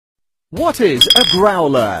What is a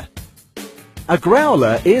growler? A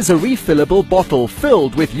growler is a refillable bottle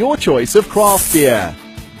filled with your choice of craft beer.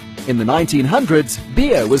 In the 1900s,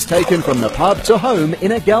 beer was taken from the pub to home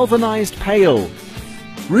in a galvanized pail.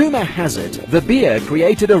 Rumor has it the beer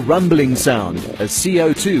created a rumbling sound as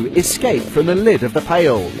CO2 escaped from the lid of the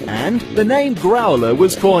pail, and the name growler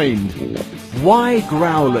was coined. Why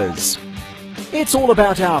growlers? It's all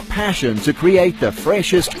about our passion to create the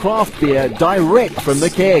freshest craft beer direct from the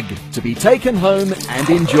keg, to be taken home and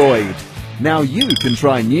enjoyed. Now you can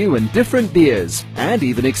try new and different beers, and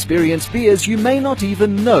even experience beers you may not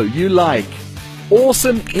even know you like.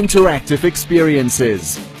 Awesome interactive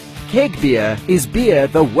experiences. Keg beer is beer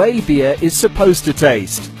the way beer is supposed to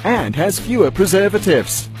taste, and has fewer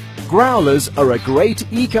preservatives. Growlers are a great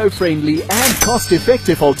eco-friendly and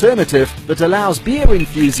cost-effective alternative that allows beer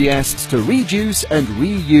enthusiasts to reduce and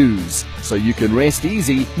reuse, so you can rest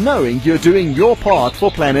easy knowing you're doing your part for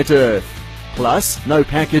planet Earth. Plus, no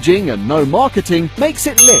packaging and no marketing makes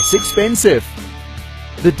it less expensive.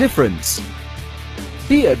 The difference: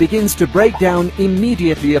 beer begins to break down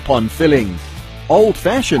immediately upon filling.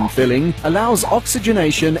 Old-fashioned filling allows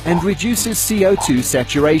oxygenation and reduces CO2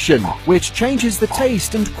 saturation, which changes the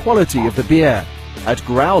taste and quality of the beer. At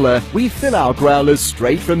Growler, we fill our growlers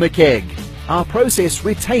straight from the keg. Our process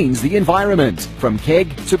retains the environment, from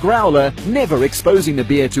keg to growler, never exposing the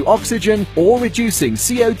beer to oxygen or reducing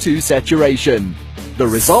CO2 saturation. The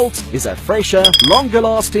result is a fresher,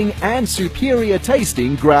 longer-lasting and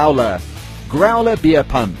superior-tasting growler. Growler Beer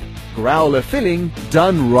Pump. Growler filling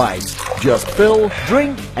done right. Just fill,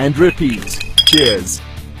 drink and repeat. Cheers.